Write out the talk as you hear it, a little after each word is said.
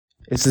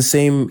It's the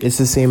same. It's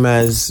the same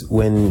as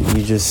when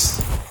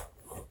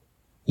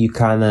you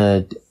kind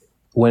of,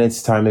 when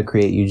it's time to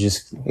create, you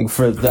just,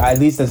 at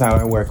least that's how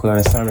I work. When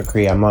it's time to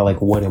create, I'm not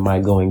like, what am I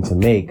going to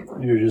make?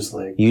 You're just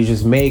like, you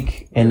just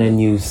make, and then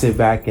you sit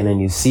back and then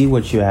you see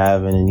what you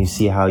have, and then you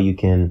see how you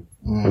can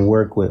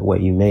work with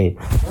what you made.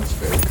 That's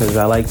fair. Because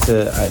I like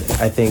to,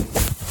 I think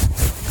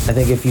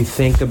if you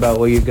think about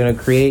what you're going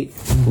to create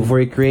before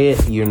you create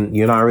it,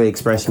 you're not really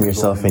expressing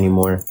yourself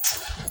anymore.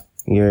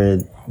 You're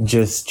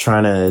just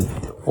trying to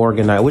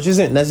organize, which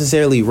isn't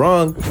necessarily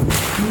wrong,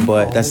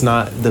 but that's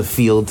not the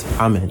field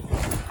I'm in.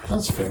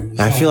 That's fair.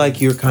 I feel like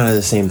you're kind of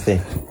the same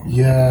thing.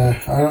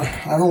 Yeah,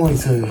 I don't like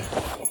to,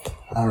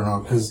 I don't know,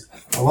 because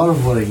a lot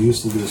of what I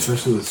used to do,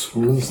 especially with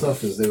school and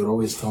stuff, is they would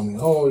always tell me,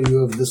 oh,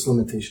 you have this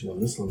limitation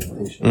and this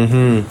limitation.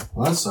 Mm-hmm.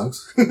 Well, that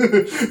sucks.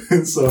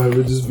 And so I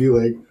would just be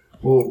like,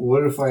 well,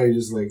 what if I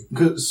just like,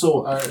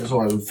 so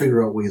I would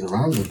figure out ways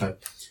around it,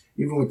 but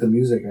even with the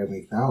music I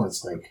make now,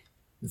 it's like,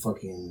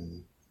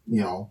 fucking,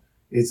 you know,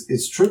 it's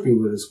trippy,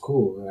 but it's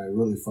cool. And I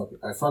really fuck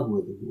with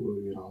it,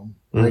 you know.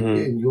 Like,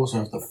 and you also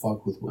have to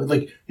fuck with,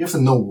 like, you have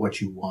to know what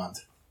you want.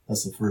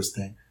 That's the first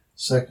thing.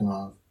 Second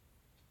off,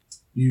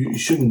 you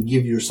shouldn't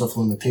give yourself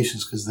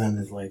limitations, because then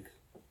it's like,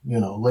 you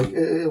know, like,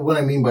 what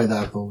I mean by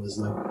that though is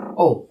like,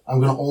 oh, I'm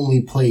gonna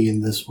only play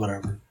in this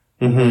whatever.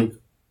 Like,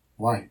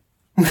 why?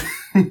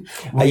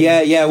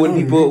 Yeah.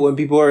 When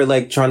people are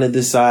like trying to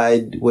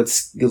decide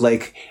what's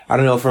like, I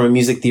don't know, from a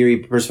music theory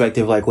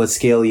perspective, like what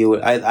scale you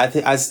would, I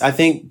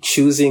think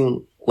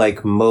choosing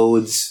like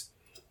modes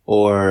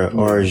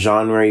or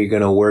genre you're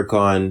gonna work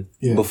on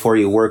before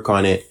you work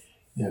on it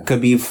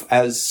could be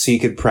so you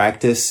could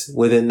practice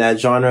within that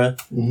genre.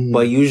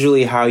 But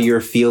usually how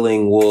you're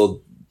feeling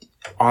will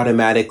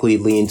automatically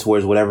lean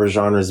towards whatever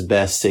genre is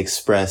best to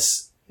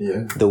express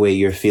the way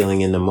you're feeling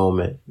in the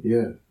moment.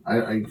 Yeah.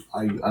 I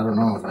don't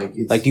know. Like,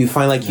 it's, like, do you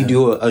find like you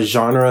do a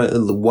genre,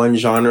 one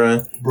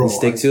genre, and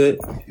stick to it?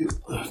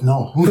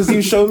 No. Because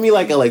you showed me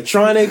like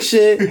electronic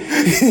shit.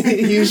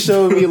 You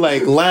showed me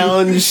like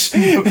lounge.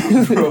 Bro,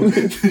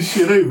 the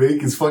shit I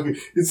make is fucking,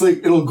 it's like,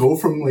 it'll go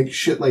from like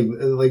shit like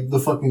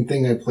the fucking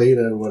thing I played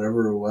at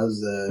whatever it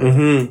was.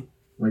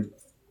 Like,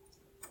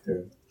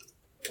 here.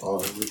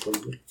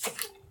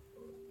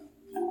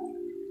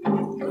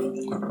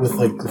 With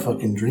like the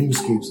fucking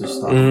dreamscapes and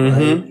stuff,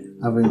 right?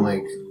 Having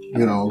like,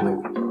 you know, like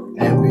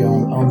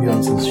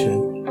ambience and shit,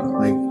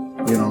 like,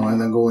 you know, and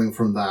then going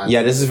from that.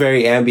 Yeah, this is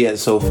very ambient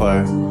so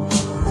far.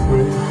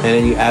 And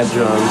then you add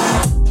drums.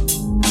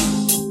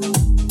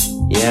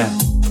 Yeah.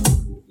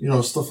 You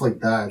know, stuff like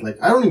that.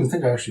 Like, I don't even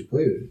think I actually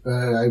played it.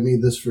 I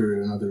made this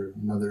for another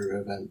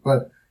event,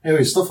 but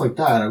anyway, stuff like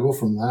that. I go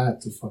from that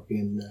to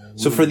fucking.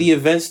 So for the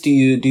events, do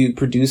you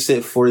produce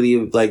it for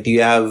the, like, do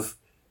you have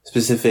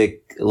specific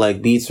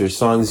like beats or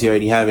songs you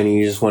already have and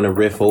you just want to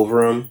riff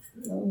over them?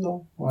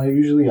 No,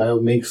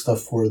 I'll make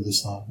stuff for the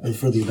song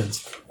for the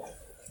events.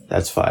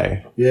 That's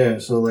fire. Yeah,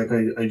 so like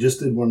I just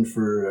did one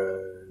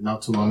for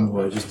not too long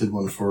ago. I just did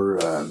one for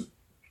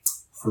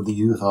the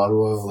Youth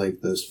Ottawa,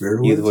 like the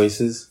Spirit Youth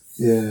Voices.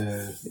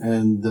 Yeah,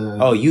 and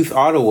Youth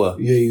Ottawa.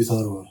 Yeah, Youth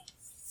Ottawa.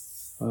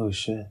 Oh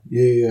shit.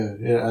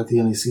 Yeah, at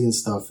the NEC and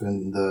stuff,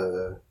 and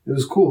it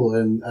was cool.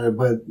 And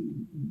but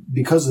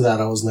because of that,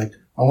 I was like,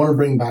 I want to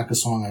bring back a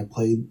song I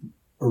played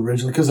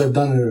originally, because I've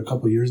done it a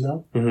couple of years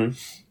now.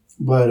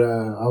 But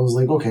I was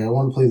like, okay, I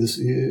want to play this.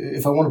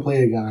 If I want to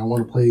play it again, I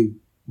want to play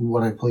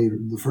what I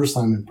played the first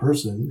time in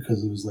person,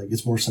 because it was like,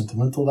 it's more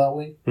sentimental that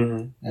way.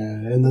 And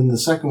then the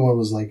second one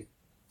was like,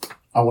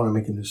 I want to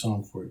make a new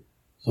song for it.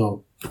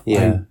 So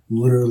I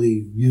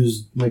literally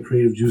used my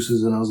creative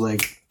juices, and I was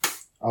like,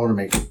 I want to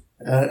make it.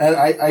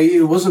 And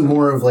it wasn't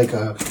more of like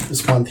a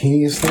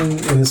spontaneous thing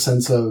in the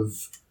sense of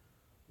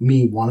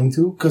me wanting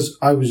to, because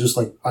I was just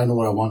like, I know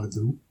what I want to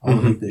do. I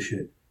want to make this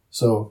shit.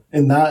 So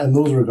in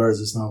those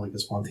regards, it's not like a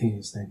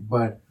spontaneous thing,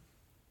 but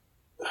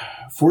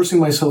forcing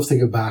myself to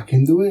get back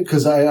into it,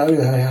 because I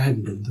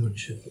hadn't been doing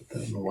shit like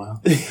that in a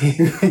while.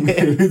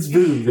 It's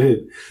been a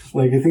bit.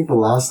 Like, I think the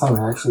last time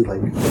I actually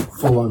like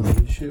full on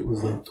made shit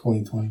was like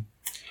 2020.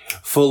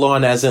 Full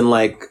on as in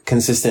like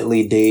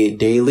consistently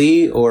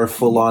daily, or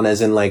full on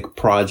as in like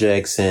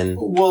projects and...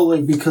 Well,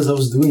 like, because I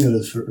was doing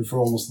it for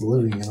almost a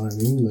living, you know what I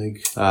mean?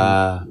 Like,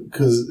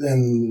 because,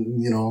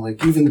 and, you know,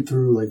 like even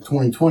through like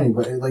 2020,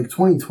 but like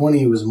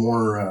 2020 was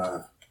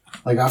more,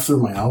 like after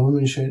my album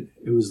and shit,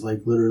 it was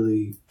like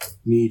literally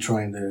me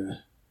trying to,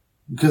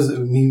 because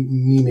me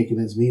making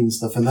ends meet and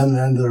stuff. And then it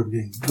ended up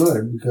getting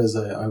good because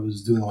I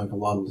was doing like a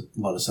lot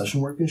of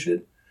session work and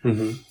shit.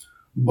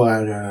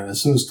 But as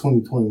soon as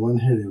 2021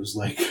 hit, it was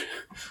like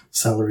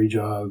salary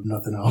job,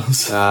 nothing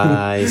else.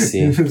 I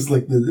see. It was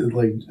like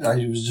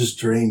I was just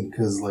drained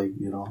because, like,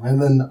 you know. And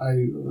then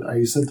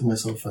I said to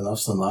myself,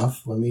 enough's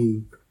enough.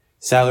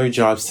 Salary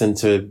jobs tend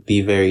to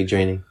be very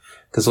draining,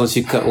 because once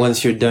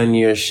you're done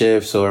your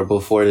shifts or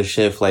before the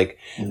shift, like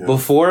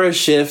before a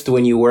shift,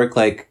 when you work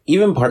like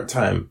even part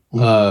time,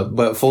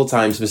 but full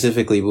time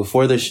specifically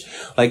before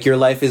like your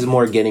life is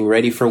more getting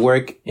ready for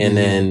work and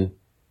then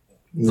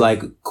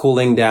like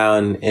cooling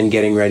down and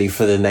getting ready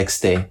for the next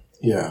day.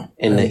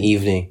 in the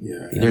evening.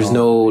 Yeah.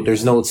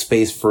 There's no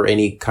space for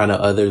any kind of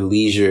other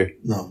leisure.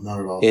 No, not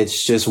at all.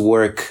 It's just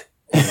work.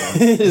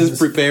 Just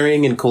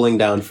preparing and cooling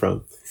down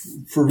from.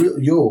 For real,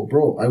 yo,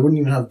 bro, I wouldn't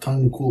even have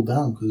time to cool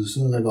down because as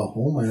soon as I got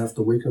home, I'd have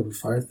to wake up at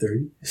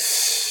 5:30.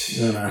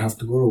 Then I'd have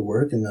to go to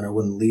work, and then I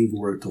wouldn't leave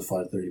work till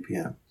 5:30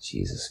 p.m.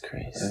 Jesus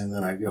Christ. And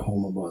then I get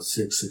home about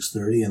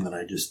 6:30, and then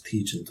I just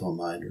teach until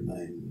 9 or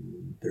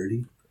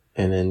 9:30.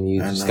 And then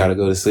you just gotta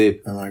go to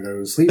sleep. And I gotta go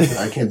to sleep.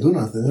 I can't do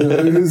nothing.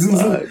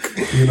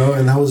 You know,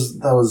 and that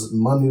was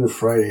Monday to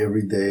Friday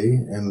every day.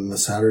 And then the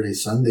Saturday,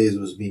 Sundays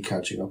was me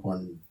catching up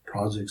on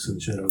projects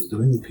and shit I was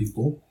doing with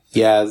people.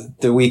 Yeah,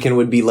 the weekend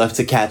would be left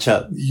to catch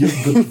up. Yeah,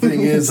 but the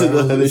thing is,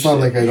 it's not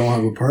like I don't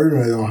have a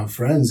partner, I don't have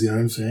friends, you know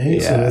what I'm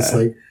saying? Yeah. So it's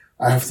like,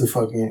 I have to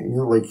fucking, you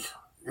know, like,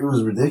 it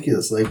was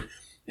ridiculous. Like,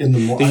 in the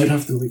morning, I'd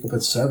have to wake up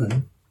at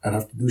 7. I'd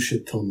have to do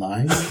shit till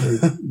 9 or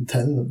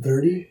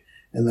 10:30.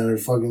 And then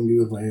I'd fucking be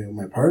with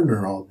my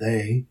partner all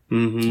day.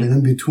 Mm-hmm. And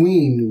in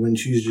between, when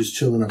she's just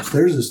chilling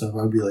upstairs and stuff,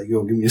 I'd be like,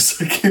 yo, give me a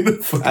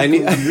second. I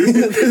need a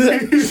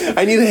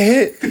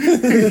hit.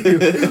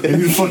 And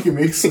you fucking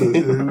make some.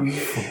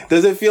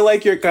 Does it feel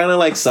like you're kind of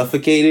like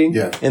suffocating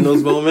in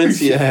those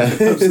moments? Yeah.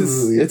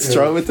 Absolutely. It's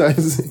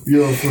traumatizing.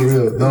 Yo, for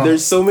real. No.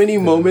 There's so many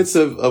moments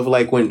of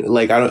like when,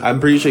 like, I'm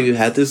pretty sure you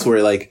had this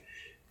where like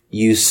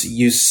you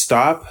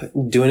stop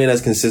doing it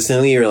as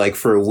consistently or like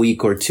for a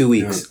week or 2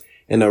 weeks. Yeah.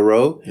 In a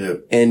row.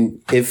 Yep.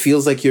 And it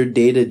feels like your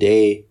day to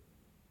day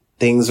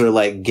things are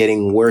like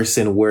getting worse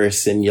and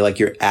worse and you're like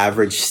your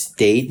average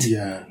state.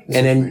 Yeah.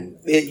 And then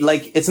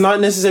it's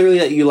not necessarily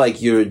that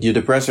you're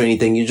depressed or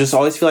anything. You just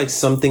always feel like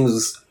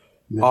something's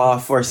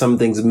off or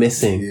something's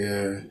missing.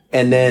 Yeah.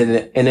 And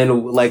then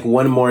like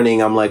one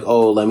morning I'm like,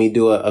 oh, let me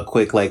do a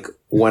quick like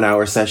 1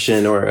 hour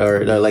session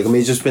or like, let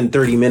me just spend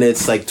 30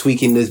 minutes like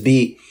tweaking this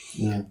beat.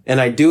 Yeah. And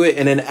I do it.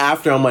 And then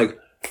after I'm like,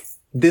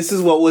 this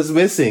is what was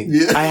missing.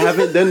 Yeah. I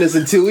haven't done this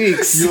in 2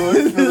 weeks. Bro,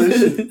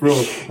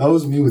 that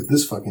was me with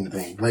this fucking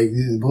thing. Like,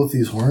 both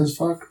these horns,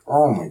 fuck.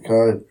 Oh my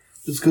God.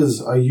 It's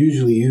because I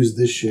usually use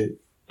this shit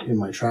in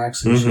my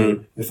tracks and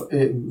shit.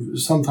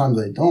 Sometimes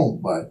I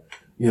don't, but,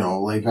 you know,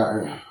 like,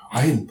 I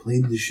hadn't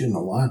played this shit in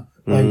a while.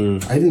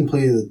 Like, I didn't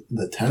play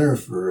the tenor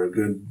for a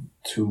good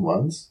 2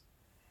 months.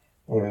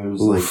 And it was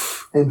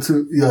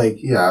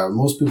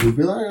most people would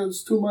be like,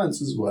 it's 2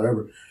 months, it's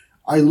whatever.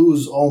 I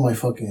lose all my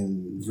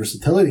fucking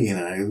versatility in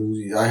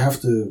it. I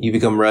have to... You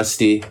become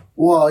rusty.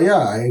 Well, yeah,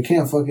 I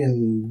can't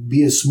fucking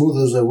be as smooth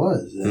as I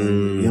was.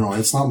 And, you know,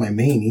 it's not my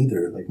main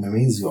either. Like, my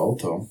main's the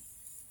alto.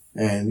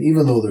 And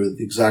even though they're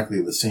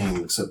exactly the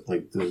same, except,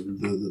 like,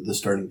 the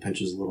starting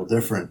pitch is a little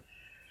different,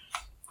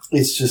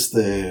 it's just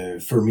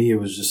for me,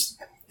 it was just...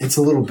 It's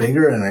a little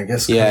bigger, and I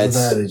guess because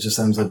of that, it just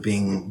ends up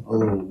being a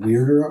little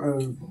weirder.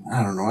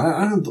 I don't know.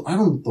 I don't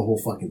know what the whole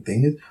fucking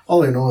thing is.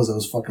 All I know is I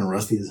was fucking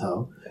rusty as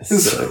hell.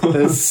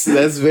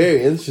 That's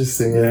very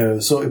interesting. Yeah,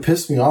 so it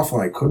pissed me off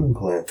when I couldn't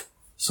play it.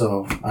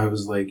 So I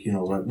was like, you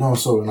know what? No,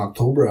 so in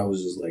October, I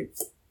was just like,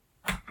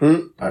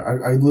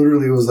 I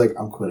literally was like,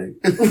 I'm quitting.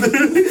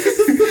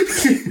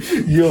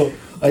 Well,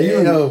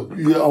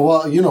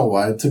 you know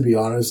what? To be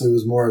honest, it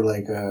was more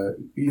like,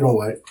 you know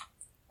what?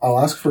 I'll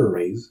ask for a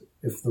raise.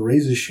 If the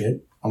raise is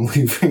shit, I'm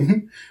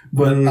leaving.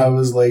 But I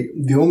was like,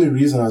 the only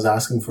reason I was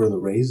asking for the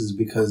raise is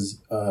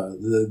because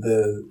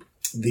the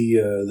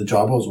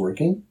job I was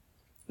working,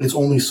 it's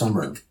only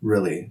summer,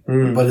 really.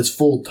 But it's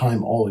full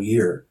time all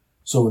year.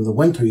 So in the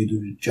winter, you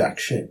do jack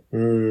shit.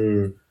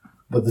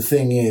 But the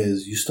thing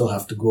is, you still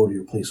have to go to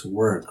your place of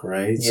work,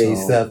 right? Yeah, you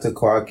still have to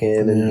clock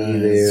in and be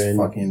there.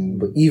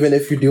 But even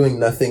if you're doing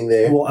nothing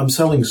there. Well, I'm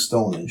selling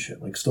stone and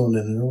shit, like stone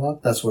and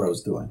interlock. That's what I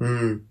was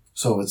doing.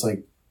 So it's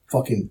like,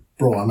 fucking,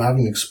 bro, I'm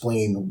having to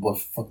explain what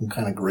fucking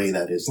kind of gray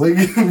that is. Like,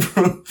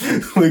 bro,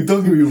 like,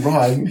 don't get me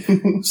wrong.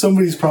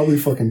 Somebody's probably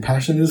fucking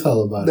passionate as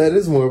hell about it. That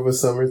is more of a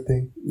summer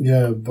thing.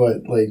 Yeah,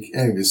 but, like,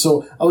 anyway,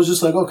 so I was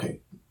just like,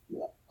 okay,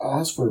 I'll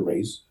ask for a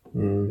raise.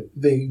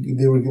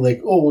 They were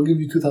like, oh, we'll give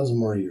you $2,000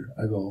 more a year.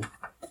 I go,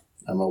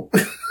 I'm out.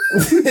 In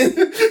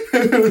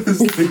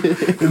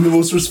the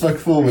most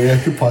respectful way I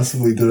could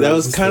possibly do it. That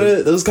was kind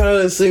of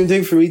the same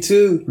thing for me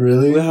too.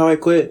 Really? With how I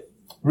quit.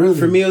 Really?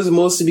 For me, it was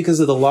mostly because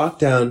of the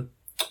lockdown.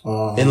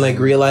 And like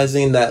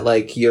realizing that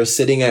like you're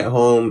sitting at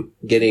home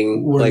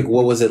getting like,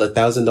 what was it,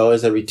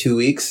 $1,000 every 2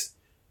 weeks,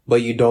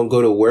 but you don't go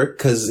to work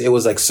because it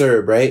was like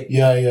CERB, right?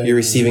 Yeah. You're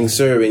receiving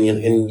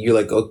CERB and you're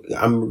like, okay,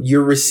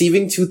 you're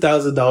receiving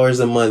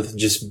 $2,000 a month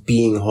just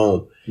being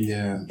home.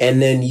 Yeah.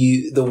 And then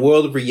the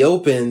world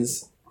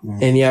reopens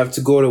and you have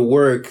to go to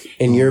work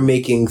and you're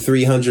making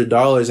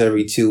 $300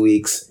 every 2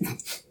 weeks.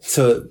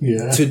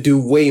 To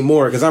do way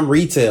more because I'm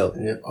retail.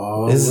 Yeah.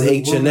 This is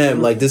H&M.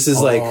 Like this is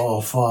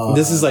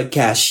like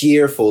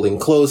cashier, folding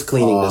clothes,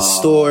 cleaning the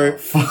store,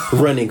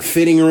 running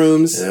fitting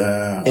rooms.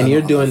 Yeah, and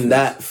you're doing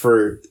that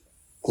for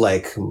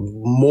like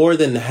more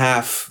than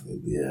half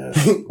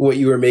what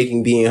you were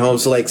making being home.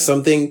 So like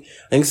I think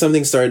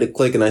something started to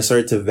click and I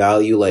started to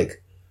value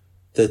like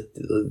the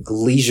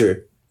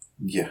leisure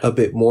a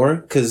bit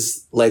more.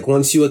 Cause like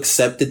once you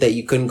accepted that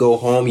you couldn't go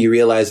home, you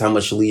realize how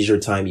much leisure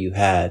time you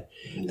had.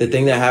 the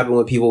thing that happened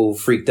when people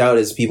freaked out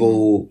is people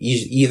who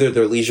either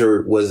their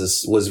leisure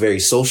was very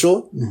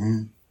social.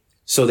 Mm-hmm.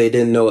 So they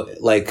didn't know,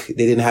 like,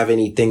 they didn't have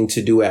anything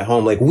to do at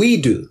home like we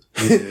do.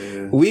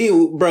 Yeah.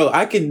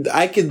 I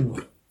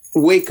could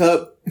wake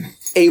up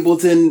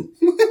Ableton,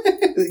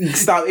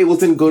 stop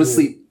Ableton, go to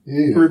sleep,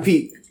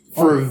 repeat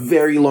for a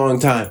very long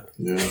time.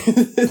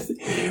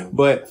 Yeah.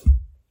 But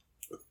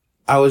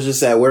I was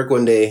just at work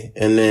one day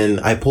and then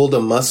I pulled a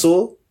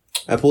muscle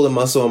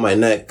on my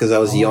neck because I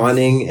was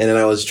yawning and then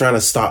I was trying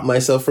to stop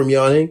myself from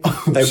yawning.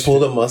 I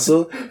pulled a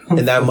muscle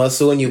and that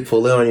muscle, when you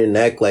pull it on your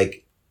neck, like,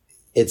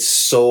 it's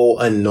so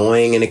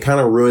annoying and it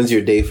kind of ruins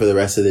your day for the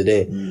rest of the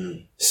day.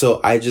 Mm.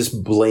 So I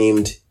just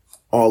blamed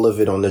all of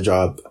it on the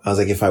job. I was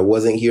like, if I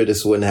wasn't here,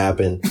 this wouldn't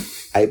happen.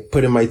 I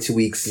put in my 2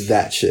 weeks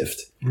that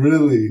shift.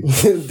 Really?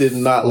 Did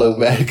not look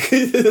back.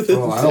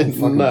 Bro, I don't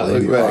fucking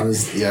blame you.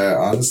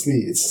 Honestly,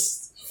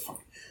 it's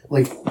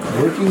like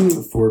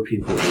working for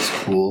people is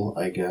cool,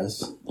 I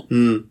guess.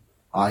 Mm.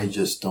 I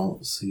just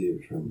don't see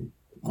it for me.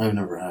 I've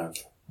never have.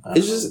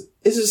 It's just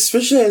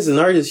especially as an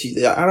artist,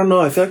 I don't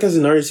know. I feel like as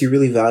an artist, you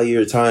really value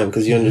your time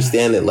because you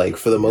understand that, like,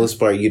 for the most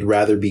part, you'd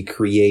rather be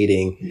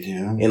creating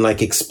and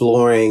like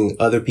exploring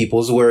other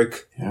people's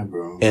work. Yeah,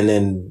 bro. And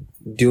then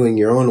doing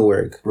your own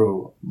work.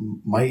 Bro,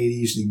 my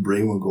ADHD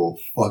brain would go,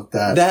 fuck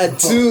that. That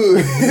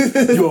too.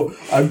 Yo,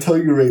 I'm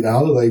telling you right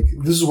now, like,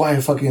 this is why I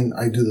do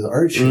the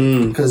art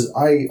shit. Because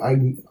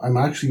I'm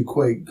actually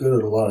quite good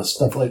at a lot of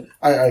stuff. Like,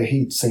 I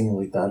hate saying it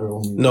like that.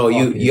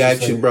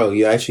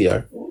 You actually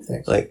are. Well,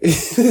 thanks. Like,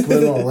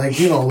 but no, like,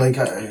 you know, like,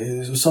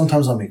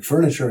 sometimes I'll make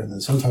furniture and then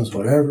sometimes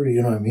whatever,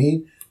 you know what I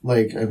mean?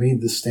 Like, I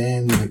made the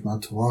stand, like,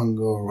 not too long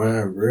ago or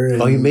whatever.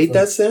 Oh, you made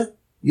that stand?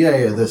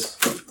 Yeah, this.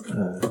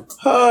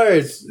 Hard.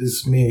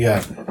 It's me,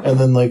 yeah. And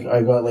then, like,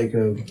 I got, like,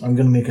 I'm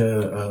gonna make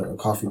a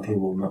coffee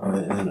table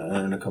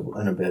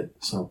in a bit,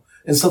 so,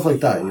 and stuff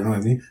like that, you know what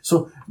I mean?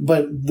 So,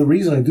 but the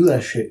reason I do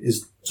that shit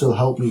is to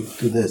help me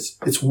do this.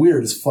 It's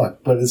weird as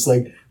fuck, but it's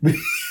like,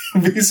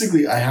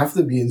 basically, I have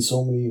to be in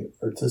so many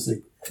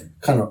artistic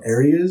kind of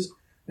areas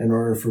in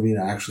order for me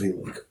to actually,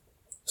 like,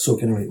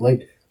 soak in.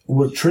 Like,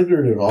 what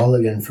triggered it all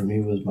again for me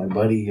was my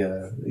buddy,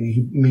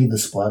 he made the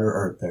splatter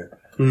art there.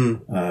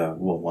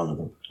 Well, one of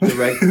them.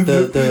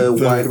 The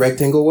wide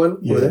rectangle one?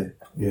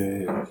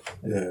 Yeah.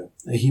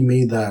 He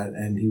made that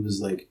and he was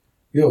like,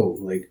 yo,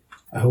 like,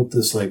 I hope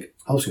this, like,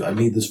 helps you. I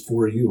made this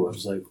for you. I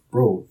was like,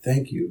 bro,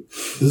 thank you.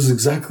 This is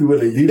exactly what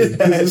I needed.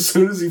 Because as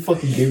soon as he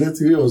fucking gave that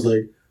to me, I was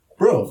like,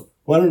 bro,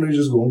 why don't I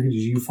just go and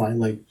you find,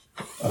 like,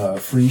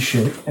 free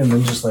shit and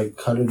then just, like,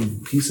 cut it in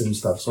pieces and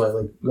stuff. So I,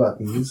 like, got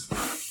these.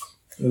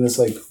 And it's,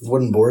 like,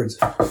 wooden boards.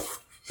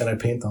 And I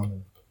paint on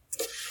them.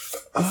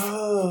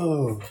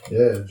 Oh.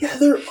 Yeah. Yeah,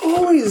 they're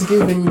always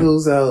giving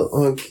those out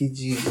on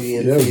Kijiji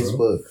and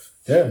Facebook.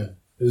 Bro. Yeah.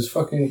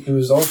 It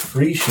was all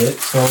free shit.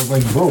 So I was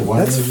like, bro, why?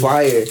 That's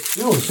fire.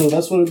 Yo, so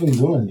that's what I've been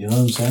doing. You know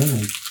what I'm saying?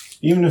 Like,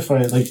 even if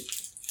I, like,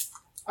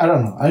 I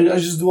don't know. I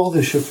just do all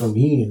this shit for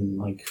me and,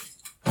 like,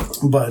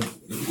 but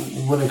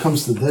when it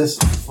comes to this,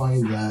 I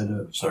find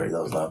that, sorry,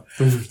 that was loud.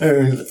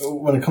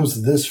 When it comes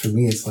to this, for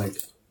me, it's like,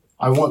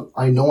 I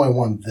know I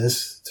want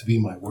this to be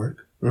my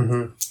work.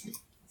 Mm-hmm.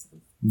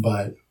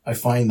 But I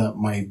find that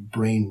my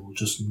brain will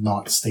just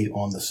not stay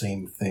on the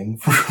same thing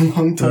for a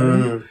long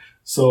time.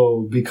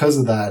 So because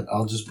of that,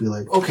 I'll just be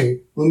like, okay,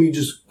 let me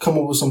just come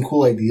up with some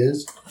cool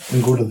ideas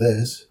and go to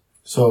this.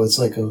 So it's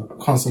like a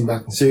constant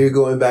back and forth. So you're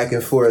going back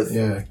and forth.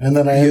 Yeah. And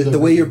then the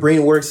way your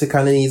brain works, it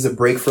kind of needs a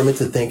break from it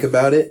to think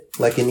about it.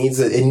 Like it needs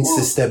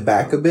to step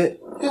back a bit.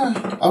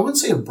 Yeah. I wouldn't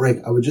say a break.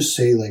 I would just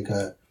say like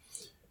a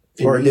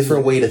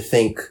different way to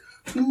think.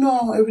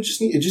 No, it just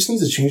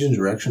needs a change in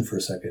direction for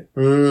a second.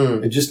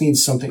 It just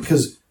needs something,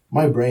 because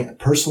my brain,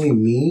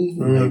 personally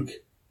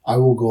like, I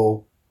will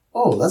go,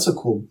 oh, that's a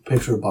cool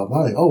picture of Bob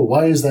Marley. Oh,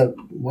 why is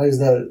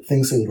that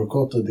thing say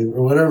Rocoto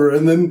or whatever?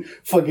 And then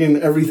fucking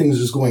everything's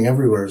just going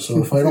everywhere.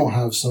 So if I don't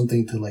have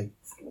something to like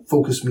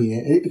focus me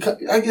in,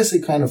 I guess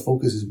it kind of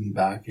focuses me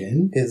back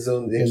in.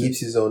 It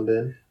keeps you zoned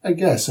in. I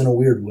guess, in a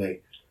weird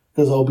way.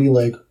 Because I'll be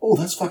like, oh,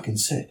 that's fucking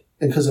sick.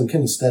 And because I'm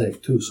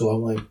kinesthetic too. So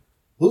I'm like,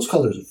 those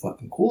colors are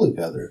fucking cool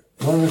together.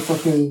 Why don't I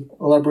fucking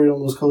elaborate on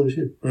those colors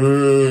here?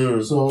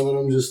 So then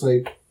I'm just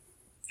like,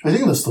 I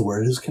think that's the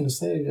word, is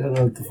kinesthetic. I don't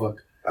know what the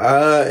fuck.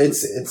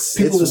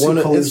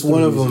 It's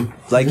one of them.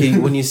 Like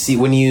when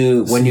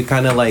you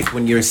kind of like,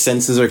 when your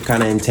senses are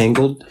kind of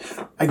entangled.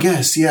 I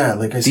guess, yeah.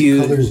 Like I see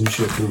colors and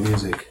shit through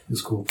music.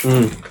 It's cool.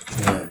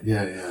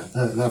 Yeah.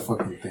 That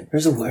fucking thing.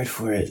 There's a word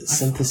for it.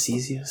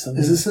 Synesthesia?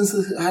 Something? Is it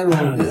synesthesia? I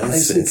don't know. I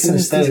say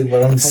kinesthetic,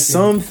 but I'm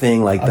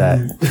something like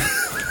that.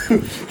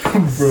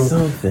 Bro,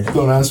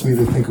 don't ask me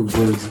to think of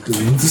words because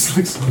I'm just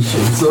like some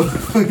shit. So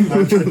I'm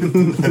not trying to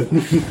do that.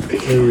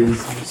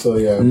 Anyways, so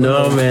yeah.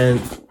 No, man.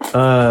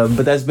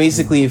 But that's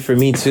basically for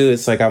me too.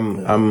 It's like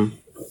I'm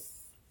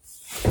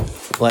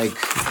like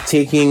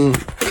taking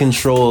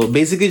control,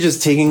 basically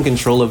just taking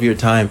control of your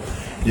time,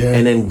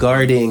 and then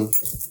guarding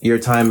your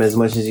time as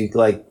much as you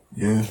like.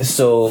 Yeah.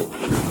 So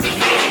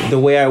the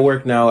way I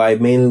work now, I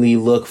mainly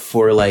look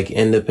for like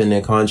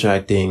independent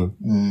contracting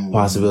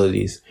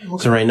possibilities.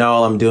 Okay. So right now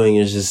all I'm doing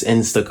is just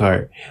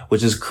Instacart,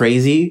 which is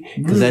crazy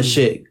because that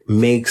shit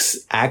makes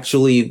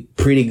actually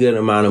pretty good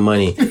amount of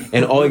money.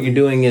 And all you're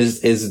doing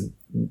is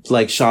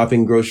like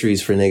shopping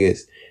groceries for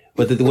niggas.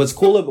 But what's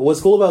cool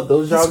about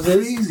those jobs is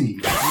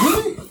crazy.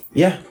 Really?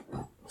 Yeah.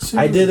 Seriously?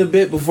 I did a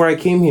bit before I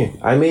came here.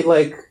 I made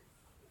like,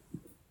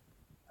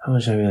 how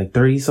much I made? Like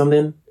 30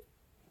 something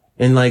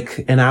in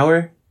like an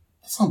hour.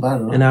 That's not bad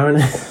at all. An hour and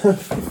a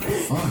half.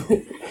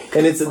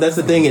 And that's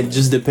the thing. It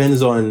just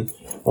depends on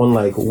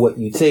like what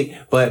you take.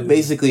 But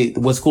basically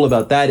what's cool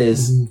about that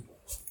is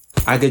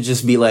I could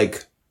just be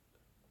like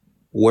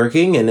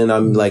working and then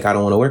I'm like, I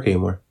don't want to work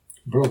anymore.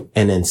 Bro.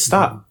 And then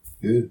stop.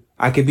 Yeah.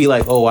 I could be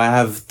like, oh, I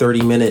have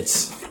 30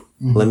 minutes.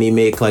 Let me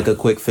make like a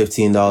quick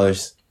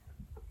 $15.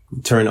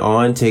 Turn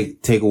on,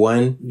 take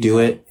one, do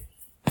it.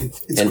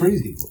 It's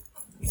crazy.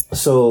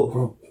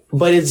 So,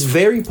 but it's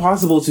very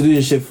possible to do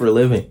this shit for a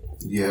living.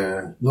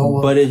 Yeah.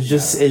 But it's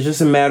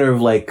just a matter of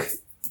like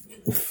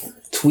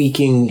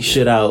tweaking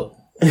shit out.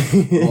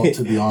 Well,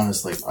 to be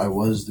honest, like I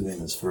was doing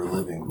this for a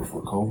living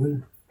before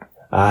COVID.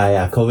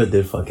 Yeah, COVID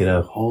did fuck it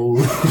up.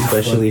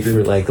 Especially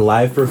for like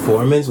live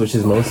performance, which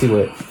is mostly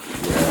what.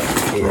 Yeah.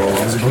 Bro,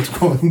 I was about to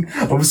go in,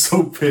 I was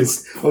so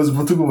pissed. I was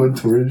about to go on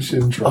tour and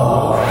shit in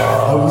Toronto.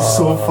 I was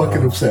so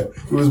fucking upset.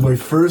 It was my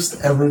first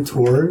ever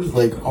tour,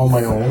 like on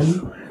my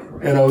own.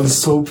 And I was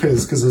so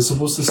pissed because I was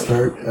supposed to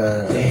start,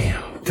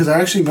 because I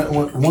actually met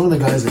one of the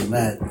guys I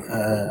met,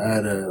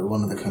 at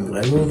one of the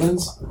Congreso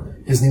events.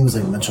 His name was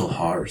like Mitchell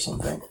Ha or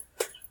something.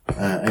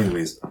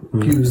 Anyways,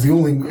 he was the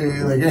only,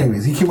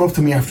 anyways, he came up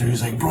to me after, he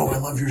was like, bro, I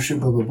love your shit,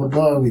 blah, blah, blah,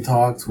 blah. We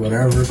talked,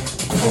 whatever.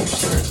 Oh,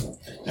 sorry.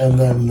 And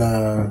then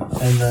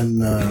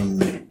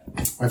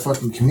I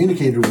fucking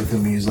communicated with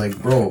him. He's like,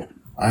 bro,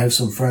 I have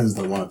some friends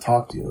that want to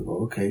talk to you. I go,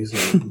 okay. So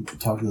I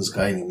talk to this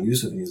guy named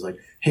Yusuf and he's like,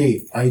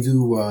 hey, I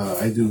do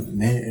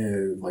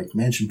like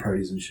mansion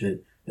parties and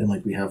shit. And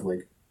like, we have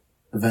like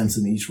events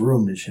in each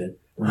room and shit.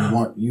 And we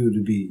want you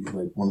to be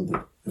like one of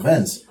the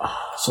events.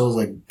 So I was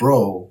like,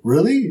 bro,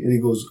 really? And he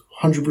goes,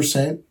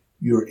 100%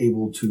 you're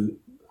able to,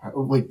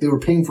 like, they were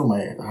paying for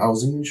my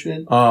housing and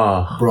shit.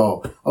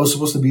 Bro, I was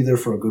supposed to be there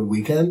for a good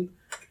weekend.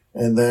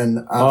 And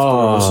then after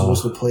I was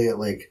supposed to play at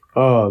like,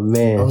 oh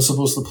man, I was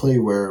supposed to play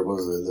where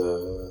was it?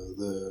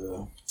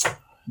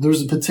 There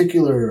was a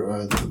particular,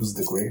 was it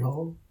the Great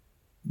Hall?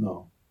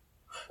 No.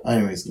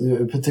 Anyways,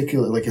 a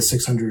particular, like a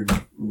 600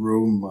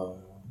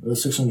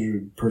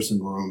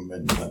 person room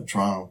in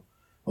Toronto,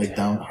 like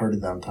heart of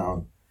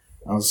downtown.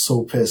 I was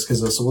so pissed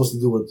because I was supposed to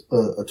do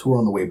a tour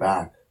on the way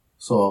back.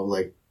 So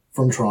like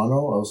from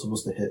Toronto, I was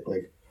supposed to hit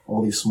like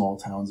all these small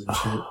towns and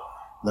shit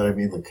that I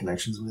made like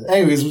connections with.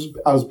 Anyways,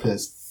 I was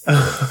pissed. I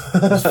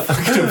was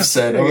fucking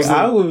upset.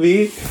 I would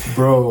be.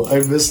 Bro,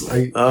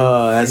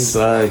 that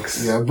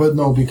sucks. Yeah, but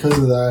no, because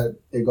of that,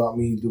 it got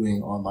me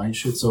doing online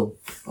shit. So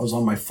I was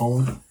on my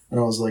phone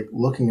and I was like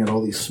looking at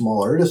all these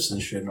small artists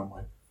and shit. And I'm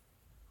like,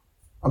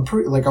 I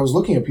was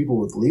looking at people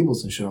with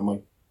labels and shit. I'm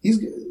like,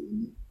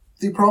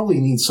 they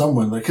probably need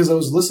someone. Like, cause I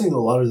was listening to a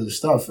lot of their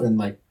stuff and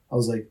like, I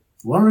was like,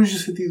 why don't I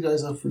just hit these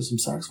guys up for some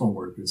saxophone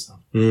work and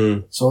stuff?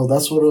 So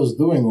that's what I was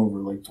doing over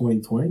like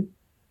 2020.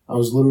 I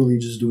was literally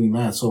just doing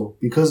that. So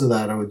because of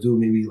that, I would do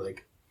maybe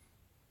like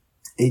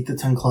 8 to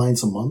 10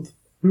 clients a month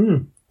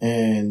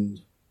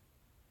and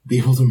be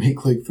able to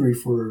make like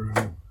 3-4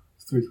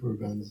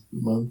 bands a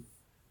month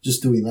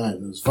just doing that.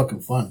 And it was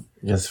fucking fun.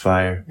 That's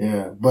fire.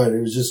 Yeah. But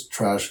it was just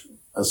trash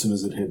as soon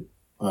as it hit,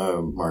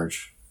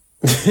 March.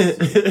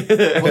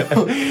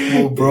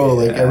 well, bro,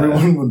 like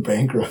everyone went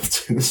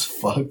bankrupt. It was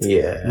fucked.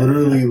 Yeah.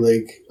 Literally,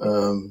 like,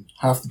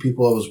 half the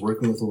people I was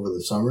working with over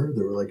the summer,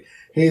 they were like,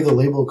 hey, the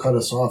label cut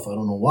us off. I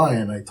don't know why.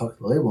 And I talked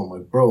to the label. I'm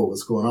like, bro,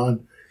 what's going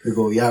on? They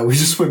go, yeah, we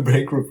just went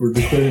bankrupt. We're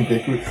declaring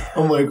bankrupt.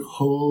 I'm like,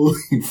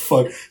 holy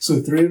fuck.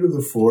 So 3 out of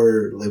the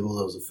 4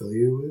 labels I was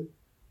affiliated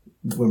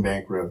with went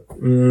bankrupt.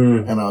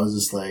 And I was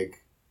just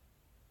like,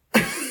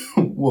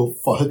 well,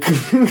 fuck.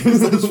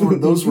 Because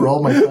those were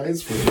all my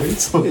clients for, right?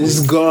 So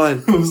it's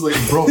gone. I was like,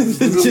 bro, it's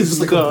just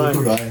like gone.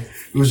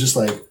 It was just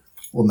like,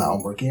 well, now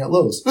I'm working at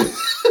Lowe's.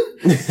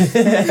 It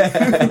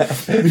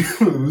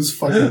was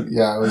fucking,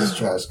 yeah, it was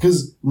trash.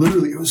 Because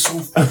literally, I was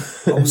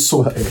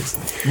so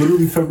pissed.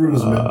 Literally, February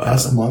was my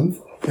best month.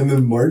 And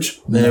then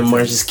March. And then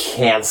March just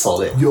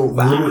canceled it. Yo,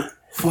 literally,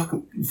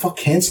 fuck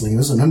canceling.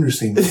 This is an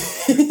understatement.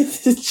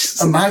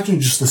 Imagine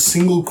just a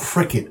single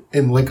cricket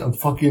in like a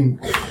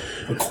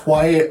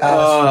quiet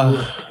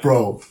ass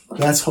bro.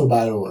 That's how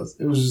bad it was.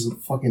 It was just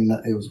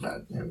it was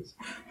bad. It was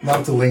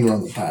not to linger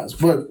on the past,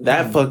 but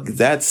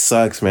that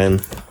sucks,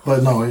 man.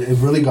 But no, it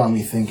really got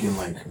me thinking.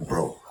 Like,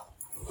 bro,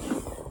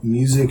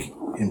 music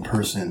in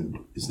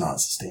person is not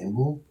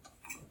sustainable.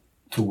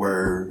 To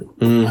where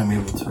I'm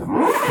able to,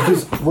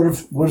 because what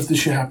if this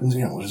shit happens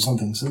again? What if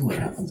something similar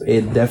happens again?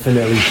 It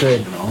definitely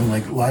should. You know,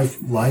 like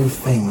live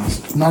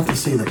things. Not to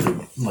say that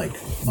they're like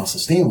not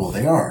sustainable.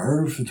 They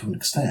are to an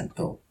extent,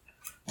 though.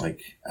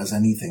 like, as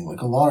anything.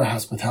 Like, a lot of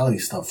hospitality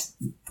stuff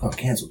got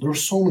canceled. There were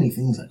so many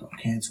things that got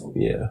canceled.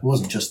 Yeah. It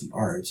wasn't just the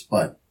arts,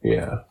 but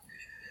yeah.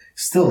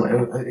 Still,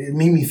 it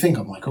made me think.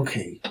 I'm like,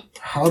 okay,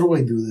 how do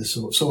I do this?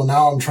 So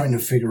now I'm trying to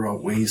figure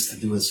out ways to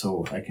do it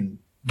so I can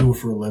do it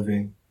for a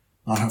living,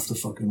 not have to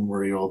fucking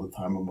worry all the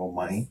time about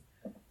money,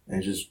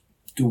 and just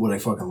do what I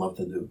fucking love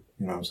to do.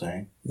 You know what I'm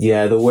saying?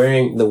 Yeah, the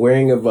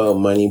worrying about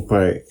money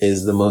part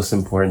is the most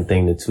important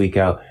thing to tweak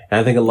out. And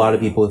I think a lot of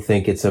people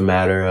think it's a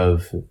matter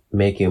of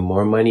making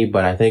more money,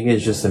 but I think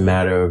it's just a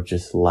matter of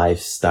just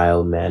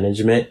lifestyle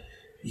management.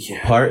 Yeah.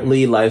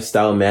 Partly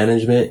lifestyle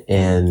management,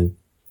 and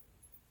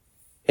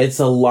it's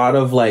a lot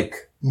of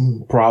like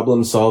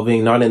problem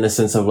solving, not in the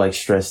sense of like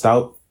stressed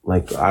out.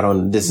 Like,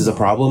 this is a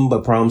problem,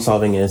 but problem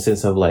solving in a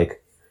sense of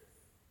like,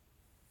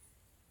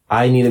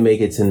 I need to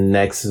make it to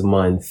next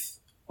month,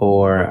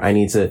 or I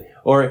need to,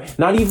 or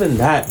not even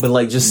that, but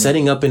like just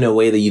setting up in a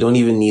way that you don't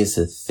even need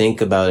to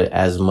think about it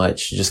as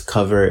much. Just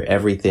cover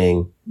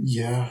everything.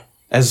 Yeah.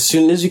 As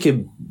soon as you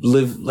can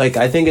live, like,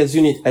 I think as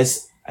soon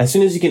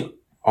as you can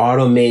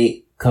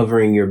automate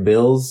covering your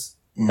bills,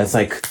 that's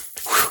like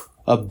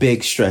a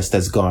big stress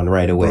that's gone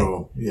right away.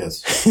 Bro,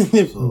 yes.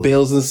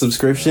 Bills and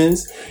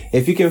subscriptions.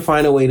 If you can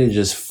find a way to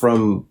just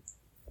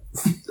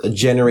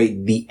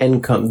generate the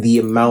income, the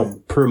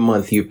amount per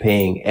month you're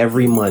paying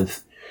every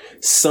month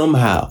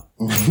somehow.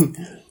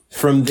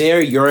 From there,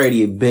 you're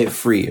already a bit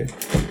freer.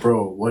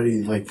 Bro, what do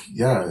you like?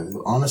 Yeah,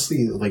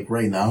 honestly, like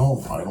right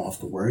now, I don't have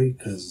to worry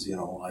because, you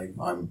know,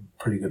 I'm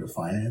pretty good at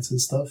finance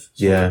and stuff.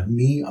 So yeah.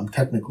 I'm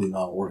technically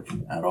not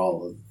working at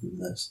all other than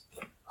this.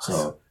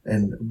 So,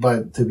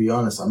 but to be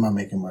honest, I'm not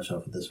making much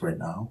off of this right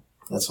now.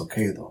 That's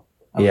okay though.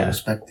 I'm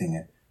respecting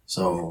it.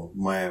 So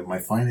my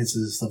finances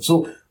and stuff.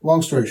 So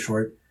long story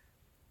short,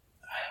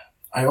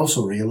 I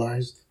also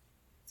realized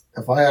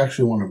if I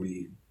actually want to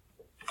be,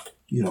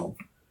 you know,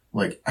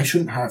 like, I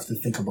shouldn't have to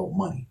think about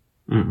money.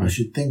 I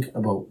should think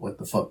about what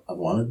the fuck I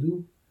want to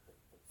do.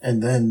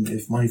 And then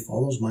if money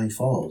follows, money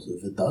follows.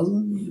 If it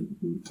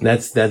doesn't,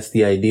 that's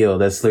the ideal.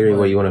 That's literally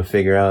what you want to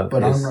figure out.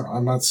 But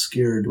I'm not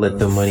scared. Let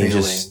the money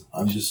failing.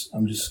 I'm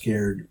just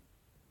scared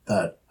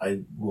that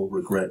I will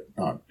regret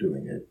not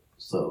doing it.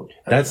 So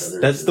that's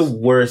the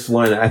worst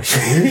one,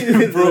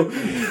 actually. Bro,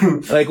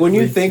 like when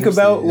you think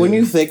about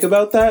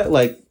that,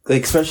 like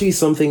especially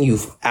something you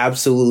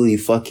absolutely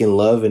fucking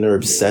love and are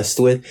obsessed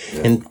with,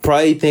 and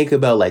probably think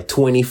about like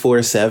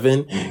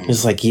 24/7.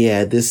 It's like,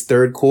 yeah, this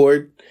third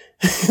chord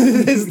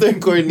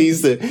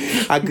needs to,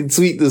 I could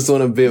tweak this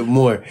one a bit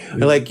more.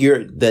 Like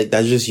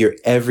that's just your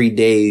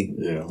everyday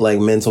like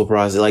mental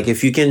process. Like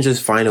if you can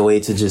just find a way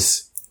to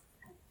just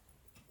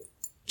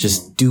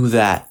do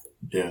that,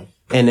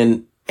 and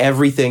then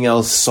everything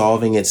else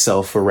solving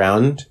itself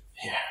around.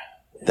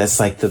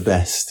 That's like the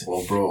best.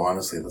 Well, bro,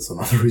 honestly, that's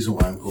another reason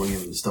why I'm going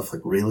into stuff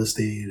like real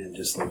estate and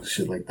just like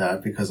shit like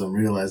that, because I'm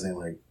realizing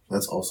like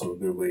that's also a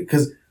good way.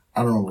 Because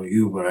I don't know about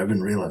you, but I've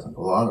been realizing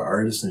a lot of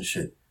artists and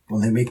shit,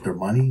 when they make their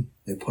money,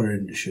 they put it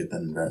into shit that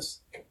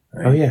invest.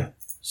 Right? Oh yeah.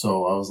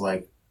 So I was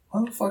like,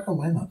 why the fuck am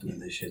I not doing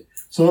this shit?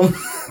 So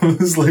I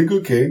was like,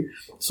 okay.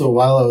 So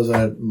while I was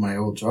at my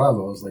old job, I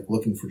was like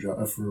looking for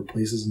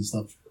places and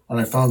stuff, and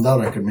I found out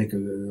I could make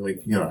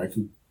I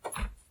could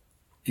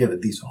get a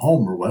decent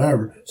home or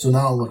whatever. So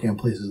now I'm looking at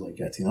places like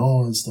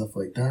Gatineau and stuff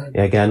like that.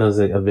 Yeah, Gatineau's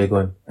a big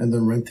one. And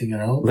then renting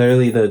it out.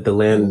 Literally, the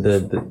land,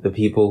 the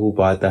people who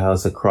bought the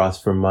house across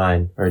from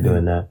mine are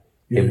doing that.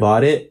 They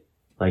bought it,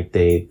 like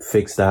they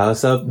fixed the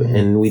house up,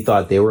 and we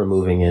thought they were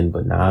moving in,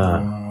 but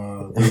nah.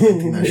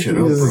 Renting that shit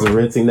out. This is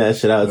renting that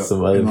shit out to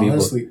some other people.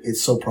 Honestly,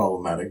 it's so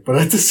problematic, but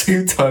at the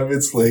same time,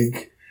 it's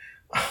like,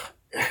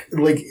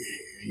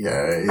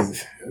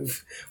 it's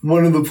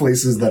one of the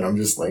places that I'm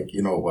just like,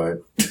 you know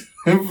what?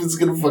 If it's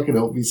gonna fucking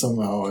help me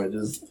somehow, I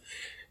just,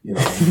 you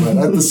know, but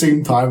at the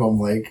same time, I'm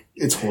like,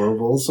 it's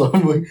horrible. So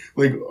I'm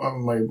like,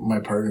 my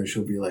partner,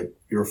 she'll be like,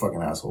 you're a fucking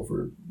asshole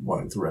for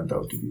wanting to rent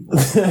out to people.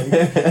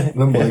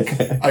 And I'm like,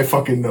 I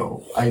fucking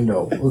know. I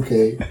know.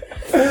 Okay.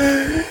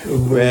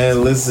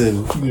 Man,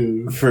 listen,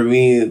 for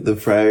me, the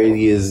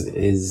priority is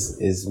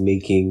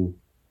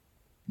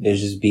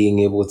just being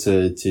able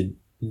to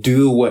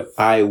do what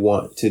I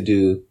want to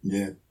do.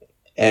 Yeah.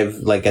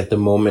 Like at the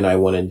moment I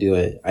want to do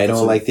it. I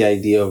don't like the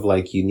idea of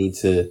like you need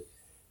to,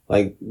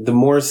 like the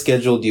more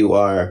scheduled you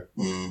are,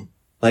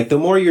 like the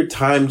more your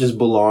time just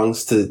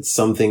belongs to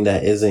something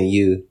that isn't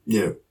you.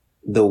 Yeah.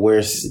 The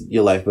worse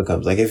your life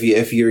becomes. Like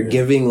if you're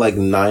giving like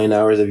 9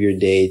 hours of your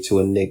day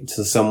to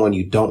someone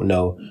you don't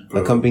know,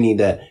 a company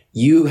that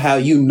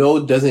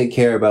doesn't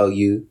care about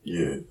you.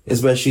 Yeah.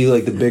 Especially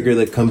like the bigger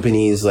the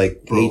companies,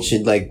 like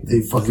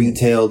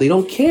retail, they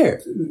don't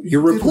care.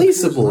 You're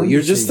replaceable.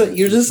 You're just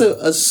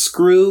a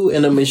screw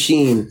in a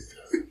machine.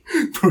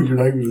 Bro, you're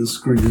not even a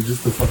screw. You're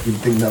just the fucking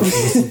thing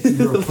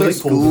you're a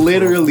like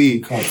literally,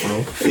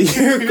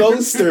 you're a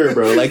ghoster,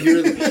 bro. Like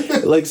you're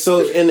like,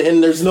 so,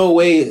 and there's no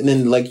way. And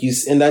then like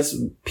and that's,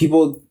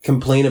 people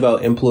complain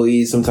about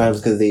employees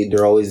sometimes because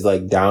they're always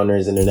like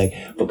downers and they're like,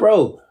 but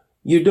bro,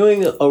 you're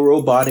doing a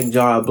robotic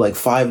job like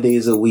 5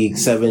 days a week,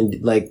 7,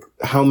 like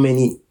how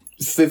many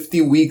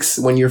 50 weeks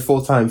when you're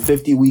full time,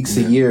 50 weeks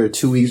a year,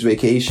 2 weeks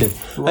vacation.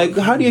 Like,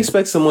 how do you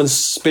expect someone's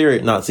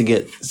spirit not to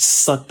get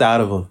sucked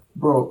out of them?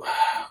 Bro,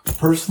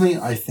 personally,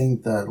 I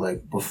think that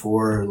like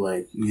before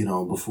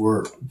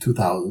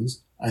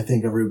 2000s, I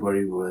think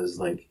everybody was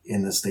like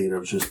in the state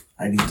of just,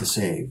 I need to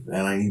save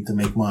and I need to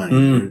make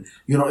money.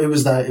 You know, it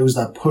was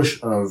that push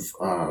of,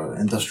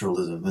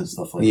 industrialism and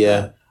stuff like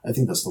that. I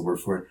think that's the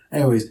word for it.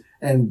 Anyways,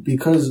 and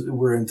because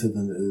we're into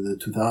the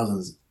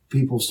 2000s,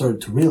 people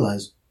started to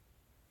realize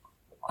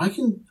I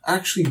can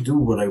actually do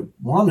what I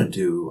want to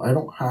do. I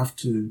don't have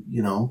to,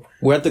 you know.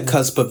 We're at the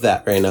cusp of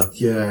that right now.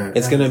 Yeah.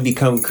 It's going to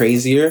become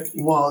crazier.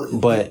 Well,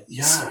 but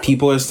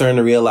people are starting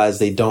to realize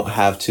they don't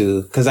have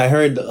to. Cause I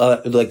heard,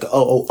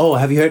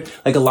 have you heard?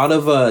 Like a lot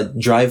of,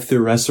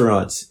 drive-through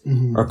restaurants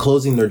are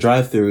closing their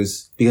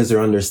drive-throughs because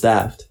they're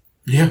understaffed.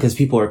 Yeah. Because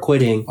people are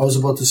quitting. I was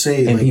about to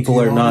say, and like, people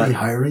are not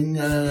hiring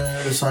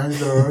signs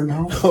there are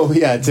now. Oh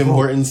yeah, Tim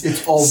Hortons.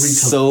 It's all retail.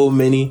 So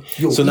many.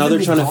 So now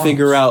they're trying to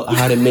figure out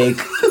how to make.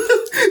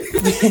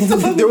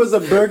 There was a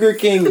Burger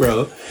King,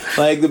 bro.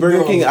 Like the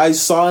Burger King, I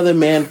saw the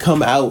man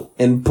come out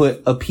and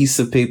put a piece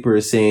of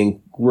paper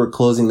saying we're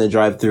closing the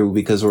drive-through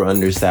because we're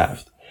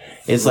understaffed.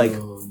 It's like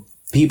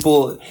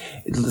people.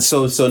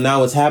 So now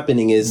what's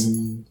happening is,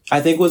 I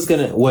think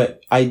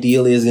what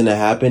ideally is gonna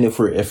happen if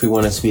we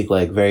want to speak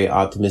like very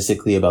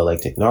optimistically about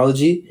like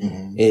technology,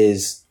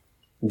 is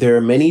there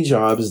are many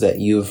jobs that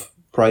you've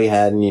probably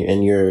had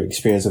in your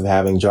experience of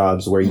having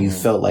jobs where you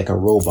felt like a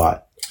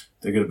robot.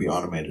 They're going to be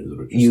automated. Is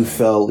what you're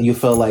saying. You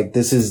felt like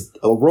this is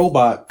a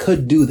robot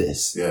could do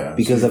this. Yeah.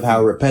 Because of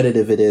how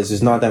repetitive it is.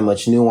 There's not that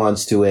much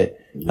nuance to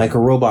it. Yeah. Like a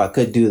robot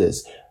could do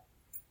this.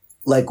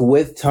 Like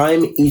with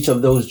time, each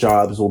of those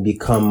jobs will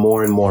become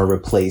more and more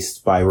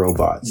replaced by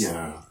robots.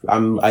 Yeah.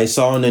 I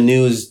saw in the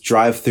news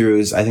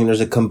drive-throughs. I think there's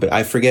a company,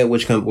 I forget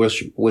which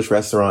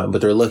restaurant,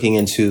 but they're looking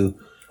into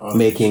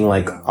making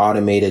like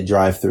automated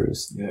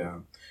drive-throughs.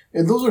 Yeah.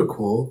 And those are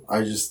cool.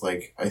 I just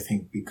I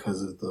think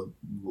because of the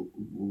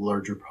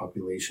larger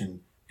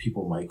population,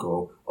 people might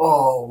go,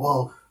 oh,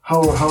 well, how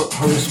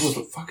are we supposed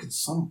to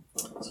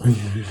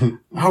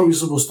how are we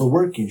supposed to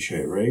work and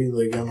shit, right?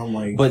 Like, and I'm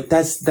like, but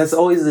that's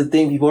always the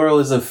thing. People are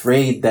always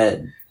afraid that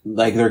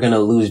like they're going to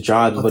lose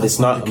jobs, but it's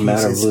not a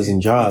matter of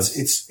losing jobs.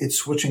 It's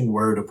switching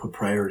where to put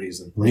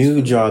priorities in place.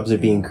 New jobs are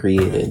being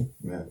created.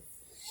 Yeah.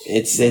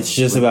 It's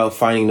just about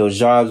finding those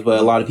jobs, but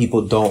a lot of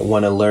people don't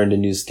want to learn the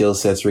new skill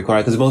sets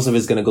required because most of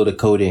it's going to go to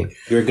coding.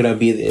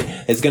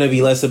 It's going to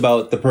be less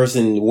about the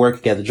person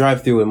working at the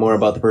drive-thru and more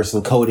about the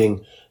person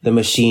coding the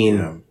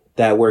machine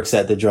that works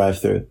at the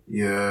drive-thru.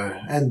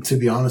 Yeah. And to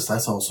be honest,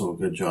 that's also a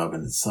good job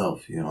in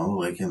itself, you know,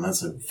 like, and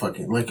that's a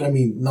fucking, like, I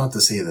mean, not to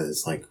say that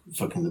it's like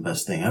fucking the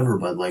best thing ever,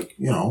 but like,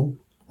 you know.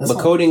 But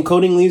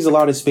coding leaves a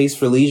lot of space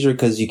for leisure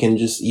because you can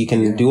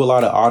do a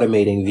lot of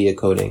automating via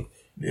coding.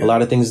 Yeah, a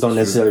lot of things don't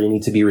necessarily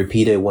need to be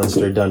repeated once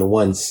they're done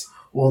once.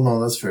 Well, no,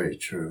 that's very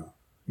true.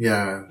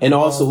 Yeah. And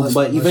also,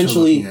 but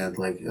eventually,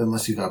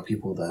 unless you got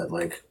people that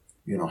like,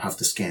 you know, have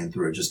to scan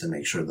through it just to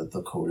make sure that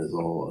the code is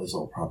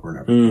all proper and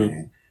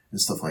everything and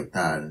stuff like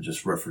that, and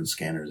just reference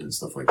scanners and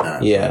stuff like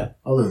that. Yeah.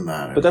 But other than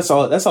that, but that's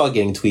all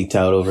getting tweaked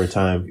out over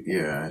time.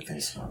 Yeah, I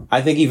think so.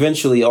 I think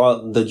eventually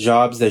all the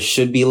jobs that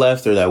should be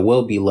left or that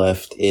will be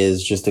left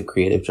is just the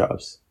creative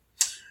jobs.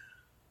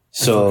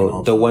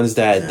 So the ones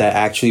that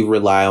actually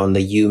rely on the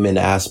human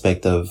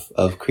aspect of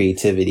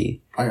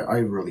creativity. I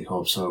really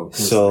hope so.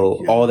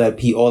 So all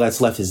that's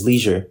left is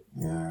leisure.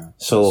 Yeah.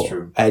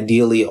 So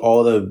ideally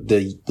all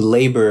the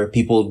labor,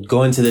 people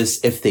go into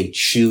this if they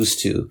choose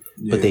to,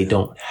 but they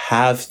don't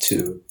have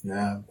to.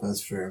 Yeah,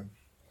 that's fair.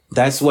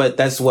 That's how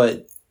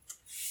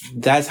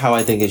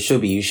I think it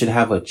should be. You should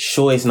have a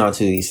choice not to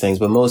do these things.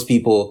 But most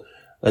people,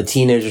 a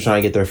teenager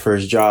trying to get their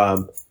first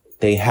job,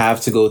 they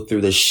have to go through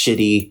the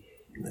shitty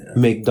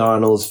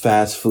McDonald's,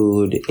 fast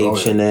food,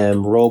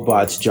 H&M,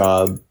 robots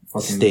job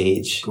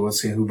stage. Go and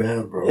see who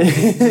bad, bro.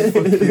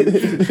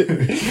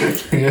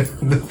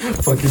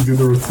 Fucking do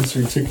the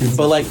rotisserie chicken.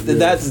 But like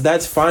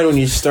that's fine when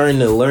you're starting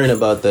to learn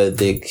about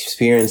the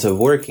experience of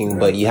working,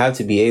 but you have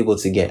to be able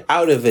to get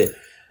out of it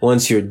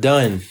once you're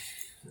done.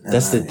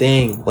 That's the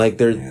thing.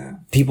 Like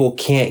people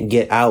can't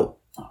get out.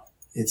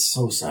 It's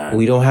so sad.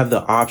 We don't have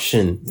the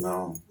option.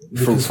 No.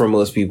 For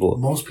most people.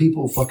 Most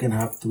people fucking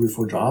have 3 or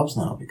 4 jobs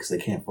now because they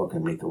can't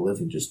fucking make a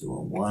living just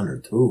doing 1 or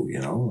 2, you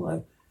know?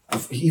 Like,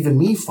 even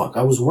me,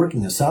 I was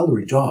working a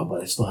salary job,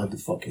 but I still had to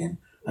fucking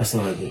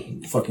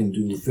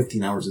do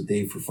 15 hours a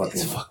day for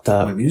fucking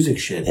my music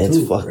shit.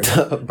 It's fucked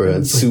up, bro.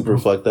 It's super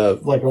fucked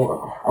up. Like, at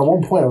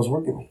one point I was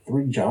working like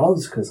 3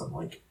 jobs because I'm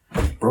like,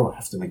 bro, I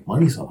have to make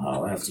money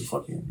somehow. I have to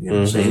fucking, you know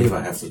what I'm saying?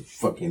 I have to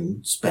fucking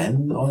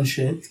spend on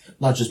shit.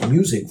 Not just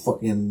music,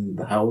 fucking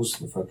the house,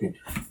 the fucking,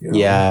 you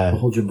know, the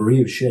whole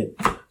jamboree of shit.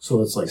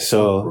 So it's like,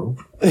 bro.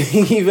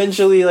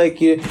 Eventually, like,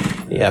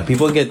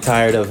 people get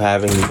tired of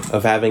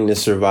having to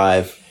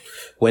survive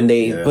when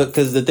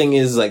because the thing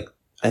is, like,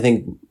 I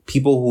think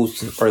people who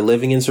are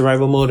living in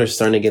survival mode are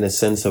starting to get a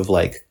sense of,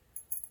 like,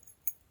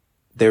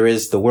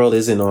 the world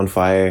isn't on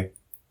fire.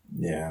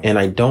 Yeah. And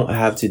I don't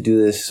have to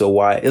do this. So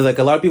why? It's like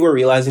a lot of people are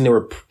realizing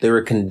they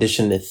were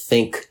conditioned to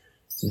think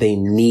they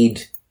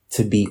need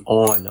to be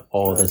on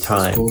all the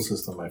time. The school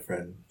system, my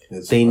friend.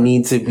 They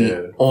need to be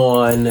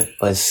on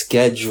a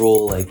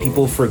schedule. Like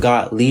people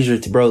forgot leisure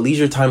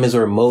time is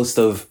where most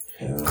of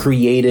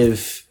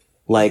creative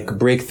like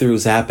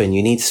breakthroughs happen.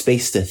 You need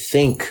space to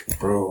think.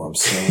 Bro, I'm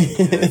saying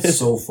it's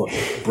so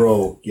fucking,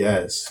 bro.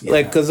 Yes. Yeah.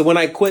 Like, cause when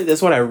I quit,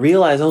 that's when I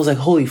realized I was like,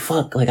 holy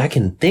fuck, like I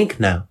can think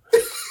now.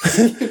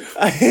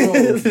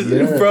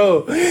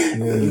 Bro,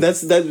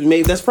 that's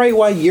probably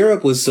why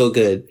Europe was so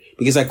good,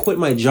 because I quit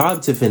my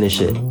job to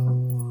finish it.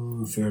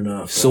 Fair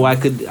enough. So I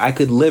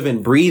could live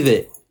and breathe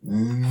it.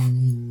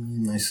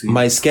 I see.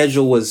 My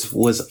schedule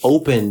was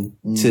open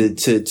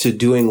to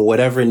doing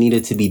whatever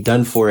needed to be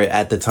done for it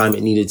at the time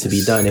it needed to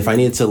be done. If I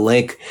needed to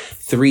link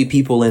 3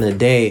 people in a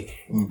day,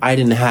 I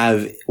didn't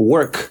have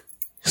work.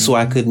 So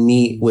I could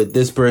meet with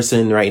this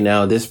person right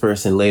now, this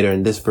person later,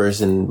 and this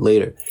person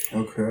later.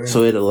 Okay.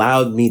 So it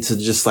allowed me to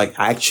just like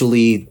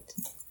actually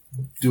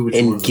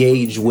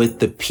engage with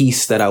the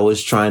piece that I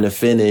was trying to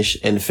finish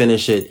and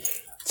finish it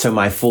to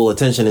my full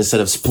attention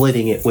instead of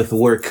splitting it with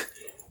work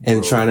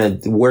and trying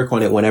to work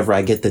on it whenever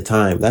I get the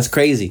time. That's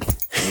crazy.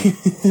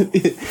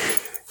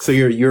 So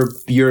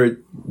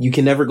you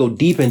can never go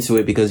deep into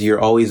it because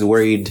you're always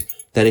worried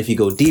that if you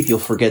go deep, you'll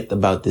forget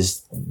about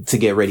this to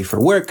get ready for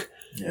work.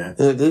 Yeah.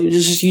 You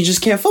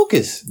just can't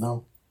focus.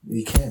 No,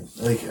 you can't.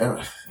 Like,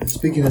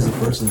 speaking as a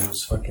person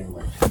who's fucking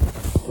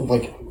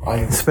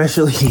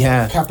especially,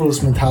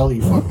 capitalist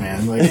mentality, fuck,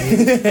 man.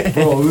 Like,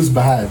 bro, it was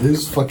bad. It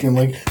was fucking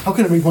like, how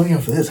can I make money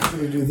off of this? How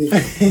can I do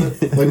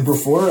this? Like,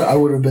 before, I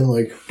would have been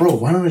like, bro,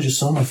 why don't I just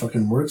sell my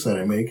fucking works that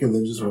I make and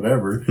then just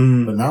whatever?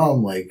 But now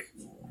I'm like,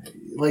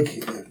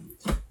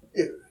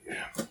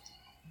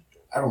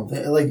 I don't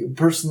think, like,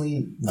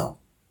 personally, no.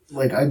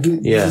 Like, I do,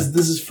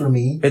 this is for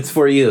me. It's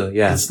for you,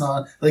 yeah. It's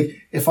not,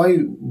 like, if I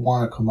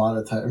want to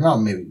commoditize,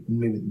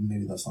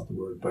 maybe that's not the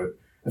word, but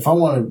if I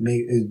want to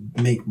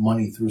make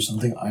money through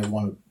something, I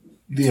want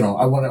to,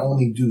 I want to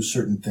only do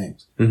certain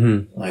things.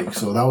 Mm-hmm. Like,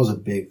 so that was a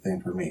big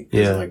thing for me.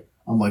 Yeah. Like,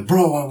 I'm like,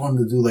 bro, I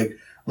wanted to do like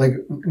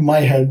my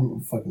head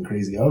fucking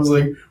crazy. I was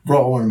like,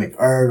 bro, I want to make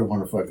art. I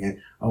want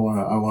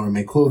to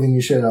make clothing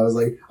and shit. I was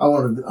like, I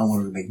wanted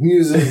to make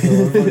music.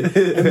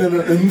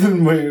 and then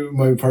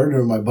my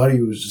partner, my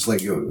buddy was just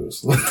like, yo,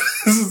 so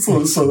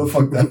the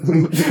fuck that,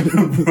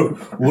 bro,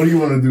 what do you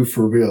want to do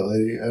for real?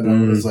 And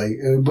I was like,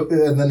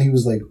 and then he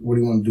was like, what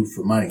do you want to do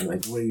for money?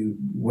 Like,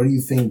 what do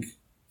you think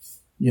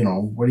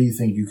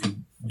you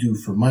could do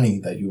for money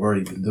that you've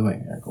already been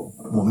doing? I go,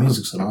 well,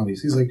 music's an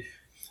obvious. He's like,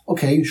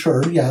 okay,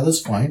 sure, yeah, that's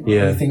fine.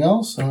 Yeah. Anything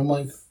else? And I'm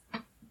like,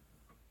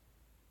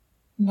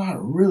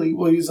 not really.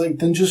 Well, he's like,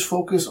 then just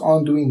focus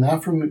on doing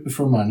that for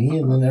money,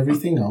 and then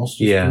everything else,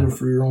 just do it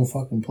for your own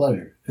fucking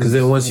pleasure. Because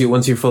then once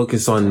you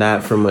focus on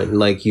that from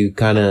like you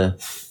kind of,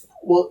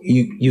 well,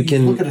 you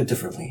can look at it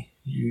differently.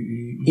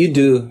 You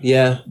do,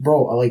 yeah,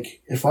 bro.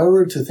 Like, if I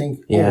were to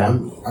think,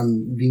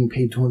 I'm being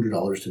paid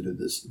 $200 to do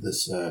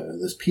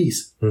this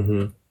piece,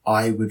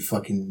 I would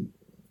fucking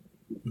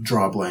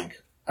draw a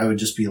blank. I would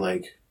just be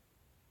like,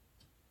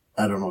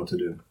 I don't know what to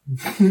do.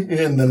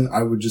 And then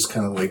I would just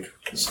kind of like,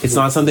 it's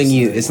not something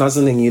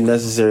you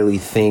necessarily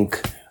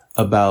think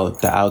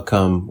about the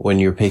outcome when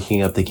you're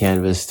picking up the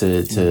canvas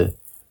to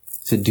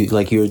do,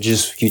 like you're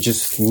just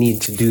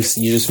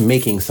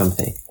making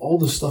something. All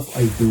the stuff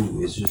I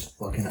do is just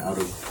fucking out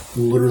of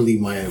literally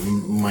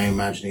my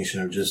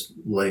imagination of just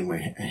letting my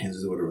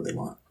hands do whatever they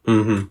want.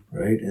 Mm-hmm.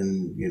 Right.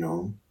 And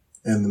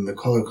and then the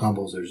color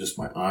combos are just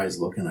my eyes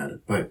looking at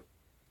it. But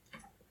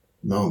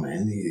no,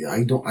 man,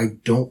 I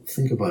don't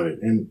think about it.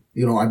 And,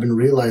 I've been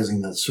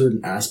realizing that certain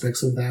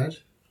aspects of that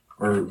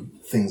are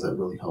things that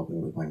really help me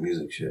with my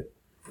music shit.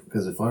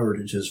 Because if I were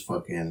to just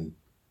fucking,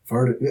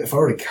 if I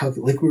were to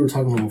calculate, like we were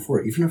talking about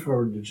before, even if I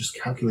were to just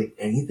calculate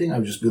anything, I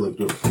would just be like,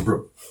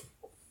 bro,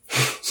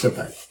 step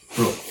back,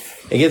 bro.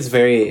 It gets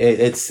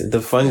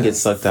the fun gets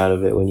sucked out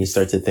of it when you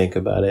start to think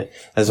about it.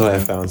 That's what I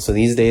found. So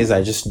these days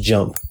I just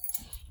jump.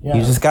 Yeah.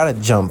 You just gotta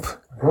jump.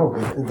 Bro,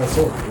 that's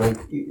it. Like,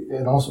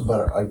 and also,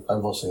 but I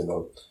will say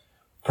though,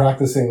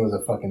 practicing was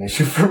a fucking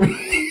issue for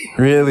me.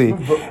 Really?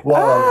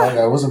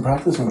 I wasn't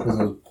practicing because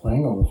I was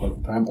playing all the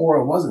fucking time,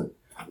 or I wasn't.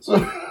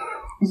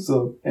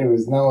 So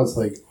anyways, now it's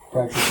like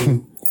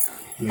practicing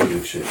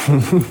music shit.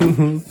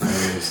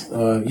 Anyways,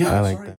 I like that.